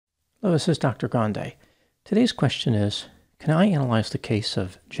Hello, this is Dr. Grande. Today's question is, can I analyze the case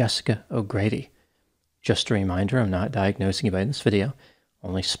of Jessica O'Grady? Just a reminder, I'm not diagnosing anybody in this video,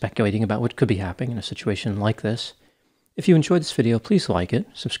 only speculating about what could be happening in a situation like this. If you enjoyed this video, please like it,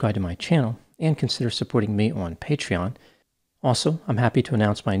 subscribe to my channel, and consider supporting me on Patreon. Also, I'm happy to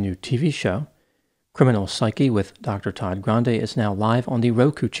announce my new TV show, Criminal Psyche with Dr. Todd Grande, is now live on the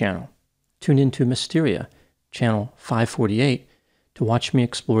Roku channel. Tune into Mysteria, channel 548, to watch me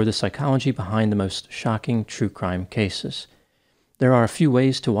explore the psychology behind the most shocking true crime cases. There are a few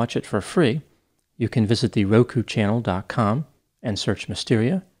ways to watch it for free. You can visit the RokuChannel.com and search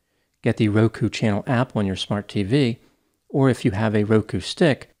Mysteria, get the Roku Channel app on your smart TV, or if you have a Roku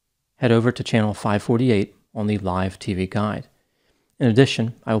stick, head over to channel 548 on the live TV guide. In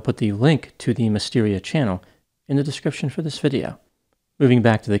addition, I will put the link to the Mysteria channel in the description for this video. Moving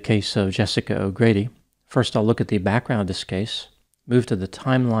back to the case of Jessica O'Grady, first I'll look at the background of this case, move to the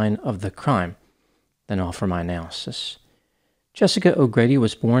timeline of the crime, then offer my analysis. Jessica O'Grady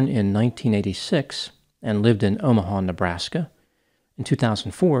was born in 1986 and lived in Omaha, Nebraska. In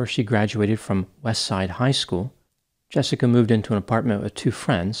 2004, she graduated from Westside High School. Jessica moved into an apartment with two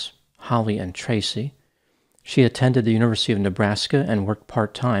friends, Holly and Tracy. She attended the University of Nebraska and worked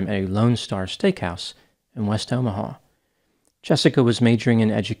part-time at a Lone Star Steakhouse in West Omaha. Jessica was majoring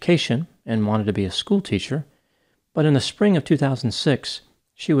in education and wanted to be a school teacher, but in the spring of 2006,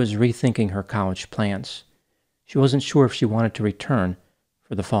 she was rethinking her college plans. She wasn't sure if she wanted to return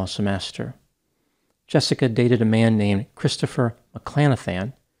for the fall semester. Jessica dated a man named Christopher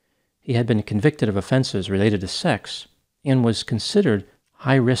McClanathan. He had been convicted of offenses related to sex and was considered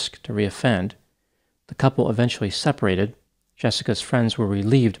high risk to reoffend. The couple eventually separated. Jessica's friends were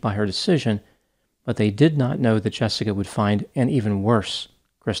relieved by her decision, but they did not know that Jessica would find an even worse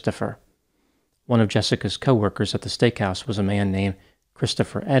Christopher. One of Jessica's co-workers at the steakhouse was a man named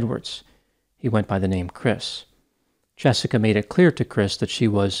Christopher Edwards. He went by the name Chris. Jessica made it clear to Chris that she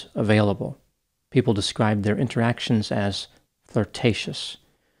was available. People described their interactions as flirtatious.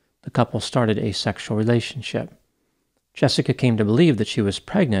 The couple started a sexual relationship. Jessica came to believe that she was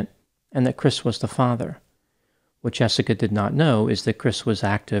pregnant and that Chris was the father. What Jessica did not know is that Chris was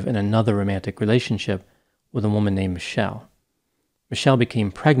active in another romantic relationship with a woman named Michelle. Michelle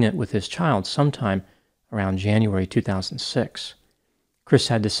became pregnant with his child sometime around January 2006. Chris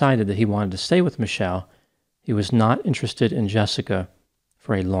had decided that he wanted to stay with Michelle. He was not interested in Jessica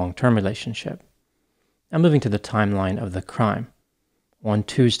for a long-term relationship. Now moving to the timeline of the crime. On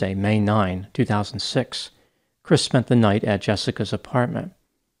Tuesday, May 9, 2006, Chris spent the night at Jessica's apartment.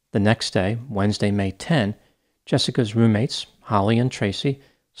 The next day, Wednesday, May 10, Jessica's roommates, Holly and Tracy,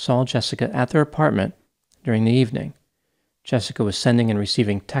 saw Jessica at their apartment during the evening. Jessica was sending and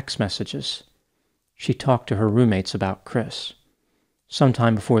receiving text messages. She talked to her roommates about Chris.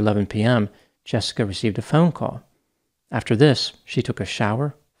 Sometime before 11 p.m., Jessica received a phone call. After this, she took a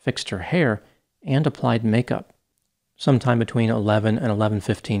shower, fixed her hair, and applied makeup. Sometime between 11 and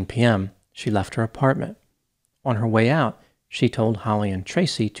 11:15 p.m., she left her apartment. On her way out, she told Holly and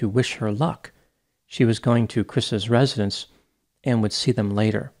Tracy to wish her luck. She was going to Chris's residence and would see them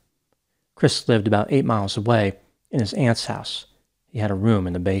later. Chris lived about 8 miles away in his aunt's house. He had a room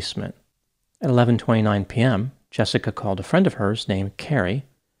in the basement. At 11:29 p.m., Jessica called a friend of hers named Carrie.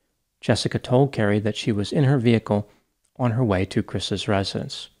 Jessica told Carrie that she was in her vehicle on her way to Chris's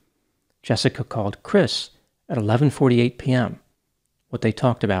residence. Jessica called Chris at 11:48 p.m. What they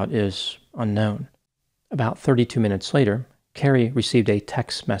talked about is unknown. About 32 minutes later, Carrie received a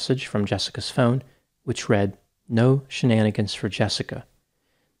text message from Jessica's phone, which read, "No shenanigans for Jessica."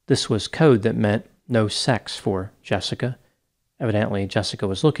 This was code that meant no sex for Jessica. Evidently, Jessica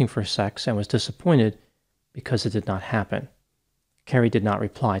was looking for sex and was disappointed because it did not happen. Carrie did not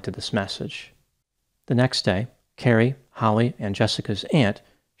reply to this message. The next day, Carrie, Holly, and Jessica's aunt,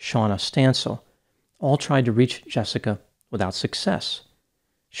 Shauna Stansel, all tried to reach Jessica without success.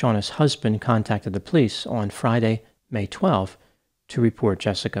 Shauna's husband contacted the police on Friday, May 12, to report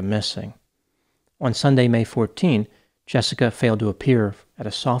Jessica missing. On Sunday, May 14, Jessica failed to appear at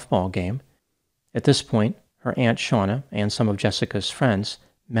a softball game. At this point, her Aunt Shauna and some of Jessica's friends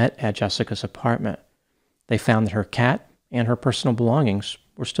met at Jessica's apartment. They found that her cat and her personal belongings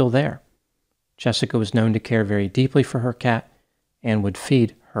were still there. Jessica was known to care very deeply for her cat and would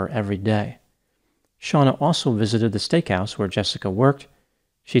feed her every day. Shauna also visited the steakhouse where Jessica worked.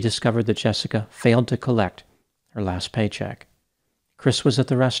 She discovered that Jessica failed to collect her last paycheck. Chris was at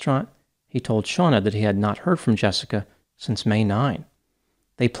the restaurant. He told Shauna that he had not heard from Jessica since May 9.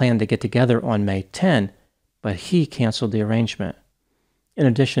 They planned to get together on May 10, but he canceled the arrangement. In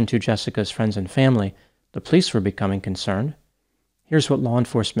addition to Jessica's friends and family, the police were becoming concerned. Here's what law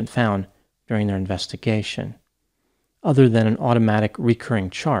enforcement found during their investigation. Other than an automatic recurring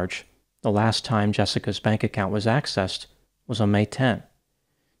charge, the last time Jessica's bank account was accessed was on May 10.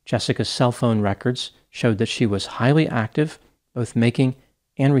 Jessica's cell phone records showed that she was highly active, both making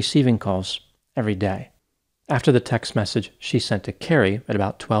and receiving calls every day. After the text message she sent to Carrie at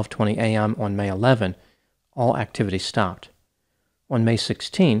about 12:20 a.m. on May 11, all activity stopped. On May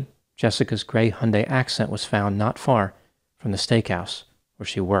 16, Jessica's gray Hyundai Accent was found not far from the steakhouse where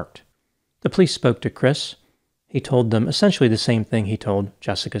she worked. The police spoke to Chris. He told them essentially the same thing he told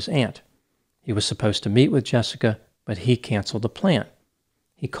Jessica's aunt. He was supposed to meet with Jessica, but he canceled the plan.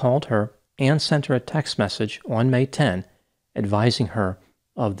 He called her and sent her a text message on May 10 advising her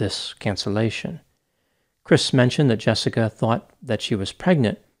of this cancellation. Chris mentioned that Jessica thought that she was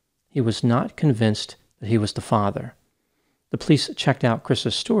pregnant. He was not convinced that he was the father. The police checked out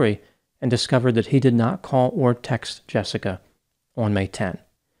Chris's story and discovered that he did not call or text Jessica on May 10.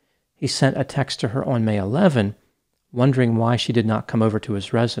 He sent a text to her on May 11, wondering why she did not come over to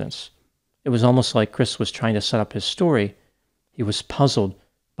his residence. It was almost like Chris was trying to set up his story. He was puzzled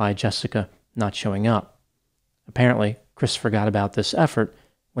by Jessica not showing up. Apparently, Chris forgot about this effort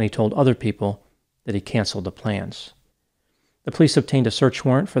when he told other people that he canceled the plans. The police obtained a search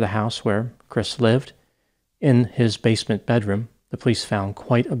warrant for the house where Chris lived. In his basement bedroom, the police found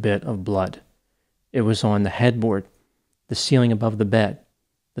quite a bit of blood. It was on the headboard, the ceiling above the bed,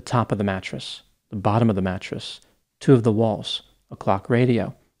 the top of the mattress, the bottom of the mattress, two of the walls, a clock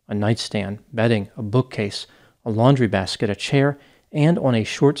radio, a nightstand, bedding, a bookcase, a laundry basket, a chair, and on a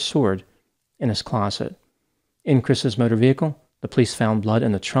short sword in his closet. In Chris's motor vehicle, the police found blood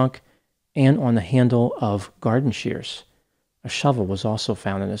in the trunk and on the handle of garden shears. A shovel was also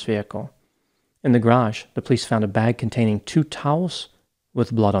found in his vehicle. In the garage, the police found a bag containing 2 towels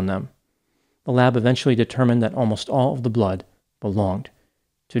with blood on them. The lab eventually determined that almost all of the blood belonged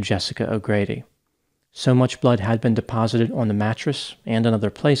to Jessica O'Grady. So much blood had been deposited on the mattress and in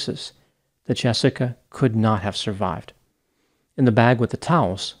other places that Jessica could not have survived. In the bag with the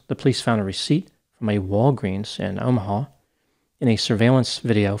towels, the police found a receipt from a Walgreens in Omaha. In a surveillance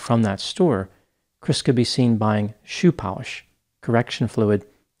video from that store, Chris could be seen buying shoe polish, correction fluid,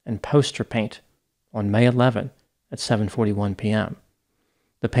 and poster paint on May 11 at 7:41 p.m.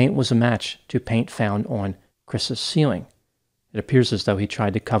 The paint was a match to paint found on Chris's ceiling. It appears as though he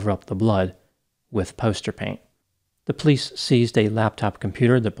tried to cover up the blood with poster paint. The police seized a laptop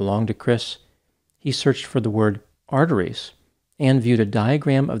computer that belonged to Chris. He searched for the word arteries and viewed a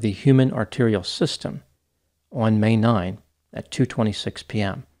diagram of the human arterial system on May 9 at 2:26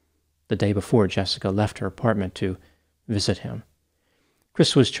 p.m., the day before Jessica left her apartment to visit him.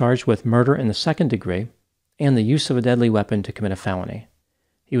 Chris was charged with murder in the second degree and the use of a deadly weapon to commit a felony.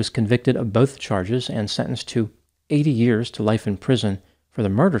 He was convicted of both charges and sentenced to 80 years to life in prison for the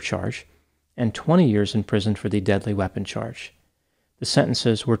murder charge and 20 years in prison for the deadly weapon charge. The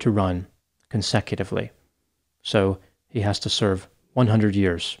sentences were to run consecutively, so he has to serve 100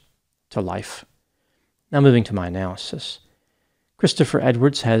 years to life. Now moving to my analysis. Christopher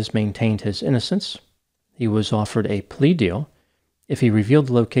Edwards has maintained his innocence. He was offered a plea deal. If he revealed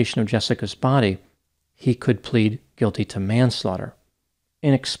the location of Jessica's body, he could plead guilty to manslaughter.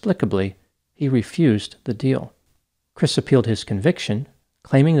 Inexplicably, he refused the deal. Chris appealed his conviction,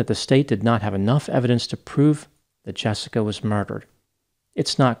 claiming that the state did not have enough evidence to prove that Jessica was murdered.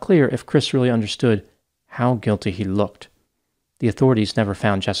 It's not clear if Chris really understood how guilty he looked. The authorities never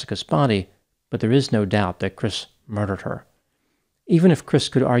found Jessica's body, but there is no doubt that Chris murdered her. Even if Chris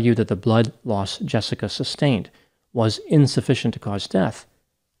could argue that the blood loss Jessica sustained was insufficient to cause death,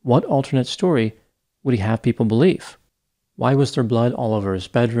 what alternate story would he have people believe? Why was there blood all over his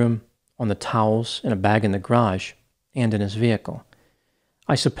bedroom, on the towels, in a bag in the garage, and in his vehicle?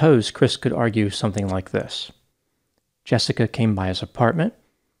 I suppose Chris could argue something like this. Jessica came by his apartment.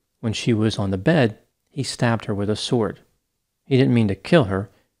 When she was on the bed, he stabbed her with a sword. He didn't mean to kill her.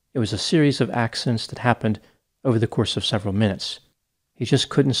 It was a series of accidents that happened over the course of several minutes. He just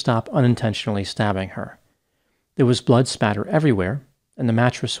couldn't stop unintentionally stabbing her. There was blood spatter everywhere, and the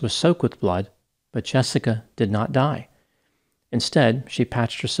mattress was soaked with blood, but Jessica did not die. Instead, she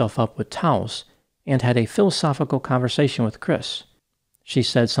patched herself up with towels and had a philosophical conversation with Chris. She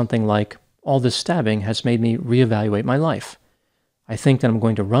said something like, "All this stabbing has made me reevaluate my life. I think that I'm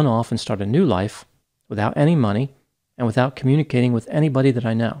going to run off and start a new life without any money and without communicating with anybody that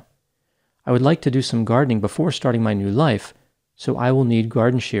I know. I would like to do some gardening before starting my new life, so I will need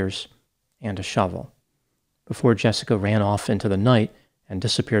garden shears and a shovel." Before Jessica ran off into the night and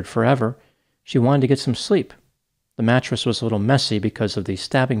disappeared forever, she wanted to get some sleep. The mattress was a little messy because of the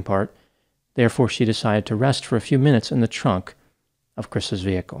stabbing part, therefore she decided to rest for a few minutes in the trunk of Chris's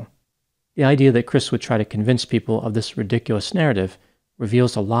vehicle. The idea that Chris would try to convince people of this ridiculous narrative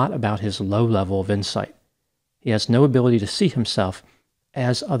reveals a lot about his low level of insight. He has no ability to see himself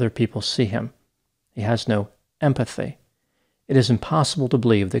as other people see him. He has no empathy. It is impossible to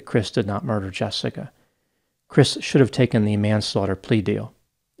believe that Chris did not murder Jessica. Chris should have taken the manslaughter plea deal.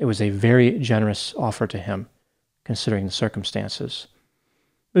 It was a very generous offer to him, considering the circumstances.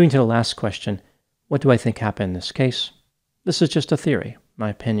 Moving to the last question, what do I think happened in this case? This is just a theory, my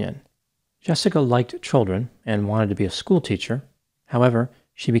opinion. Jessica liked children and wanted to be a school teacher. However,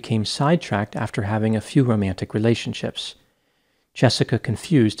 she became sidetracked after having a few romantic relationships. Jessica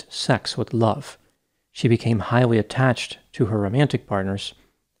confused sex with love. She became highly attached to her romantic partners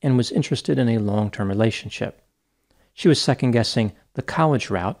and was interested in a long-term relationship. She was second-guessing the college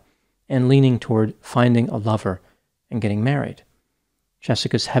route and leaning toward finding a lover and getting married.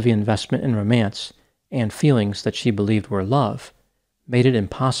 Jessica's heavy investment in romance and feelings that she believed were love made it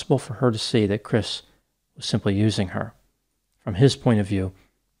impossible for her to see that Chris was simply using her. From his point of view,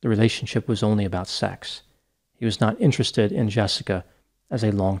 the relationship was only about sex. He was not interested in Jessica as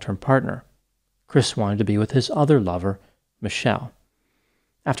a long-term partner. Chris wanted to be with his other lover, Michelle.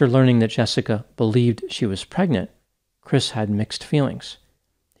 After learning that Jessica believed she was pregnant, Chris had mixed feelings.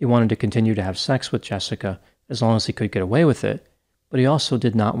 He wanted to continue to have sex with Jessica as long as he could get away with it, but he also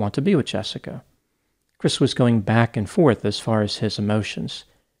did not want to be with Jessica. Chris was going back and forth as far as his emotions.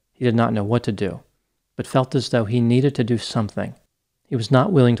 He did not know what to do, but felt as though he needed to do something. He was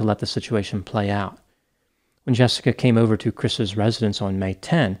not willing to let the situation play out. When Jessica came over to Chris's residence on May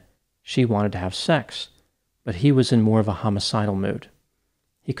 10, she wanted to have sex, but he was in more of a homicidal mood.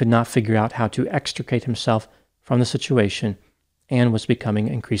 He could not figure out how to extricate himself from the situation and was becoming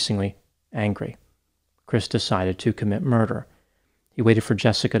increasingly angry. Chris decided to commit murder. He waited for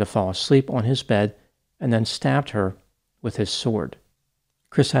Jessica to fall asleep on his bed and then stabbed her with his sword.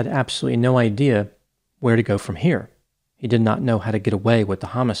 Chris had absolutely no idea where to go from here. He did not know how to get away with the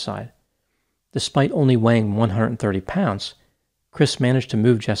homicide. Despite only weighing 130 pounds, Chris managed to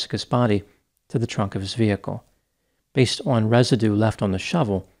move Jessica's body to the trunk of his vehicle. Based on residue left on the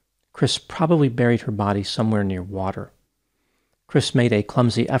shovel, Chris probably buried her body somewhere near water. Chris made a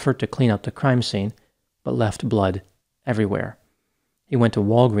clumsy effort to clean up the crime scene, but left blood everywhere. He went to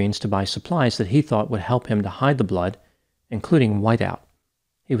Walgreens to buy supplies that he thought would help him to hide the blood, including whiteout.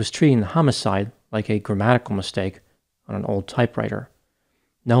 He was treating the homicide like a grammatical mistake on an old typewriter.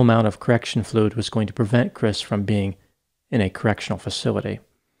 No amount of correction fluid was going to prevent Chris from being in a correctional facility.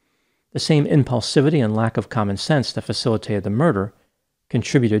 The same impulsivity and lack of common sense that facilitated the murder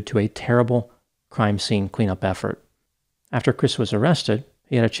contributed to a terrible crime scene cleanup effort. After Chris was arrested,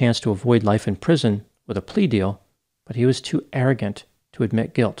 he had a chance to avoid life in prison with a plea deal, but he was too arrogant to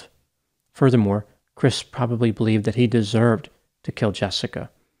admit guilt. Furthermore, Chris probably believed that he deserved to kill Jessica.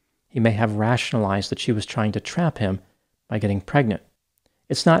 He may have rationalized that she was trying to trap him by getting pregnant.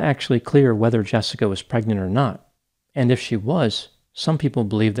 It's not actually clear whether Jessica was pregnant or not, and if she was, some people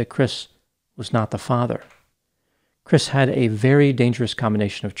believe that Chris was not the father. Chris had a very dangerous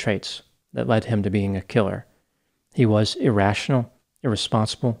combination of traits that led him to being a killer. He was irrational,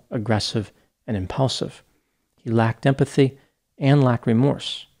 irresponsible, aggressive, and impulsive. He lacked empathy and lacked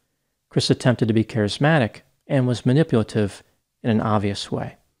remorse. Chris attempted to be charismatic and was manipulative in an obvious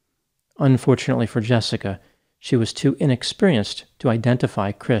way. Unfortunately for Jessica, she was too inexperienced to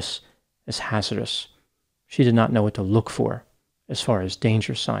identify Chris as hazardous. She did not know what to look for as far as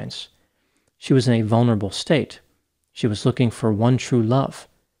danger signs. She was in a vulnerable state. She was looking for one true love,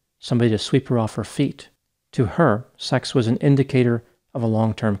 somebody to sweep her off her feet. To her, sex was an indicator of a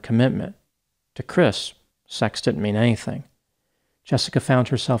long-term commitment. To Chris, sex didn't mean anything. Jessica found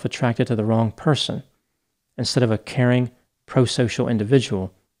herself attracted to the wrong person. Instead of a caring, pro-social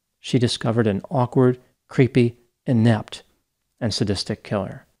individual, she discovered an awkward, creepy, inept, and sadistic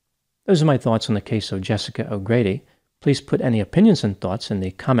killer. Those are my thoughts on the case of Jessica O'Grady. Please put any opinions and thoughts in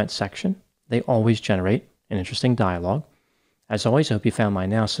the comment section. They always generate an interesting dialogue. As always, I hope you found my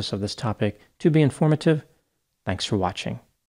analysis of this topic to be informative. Thanks for watching.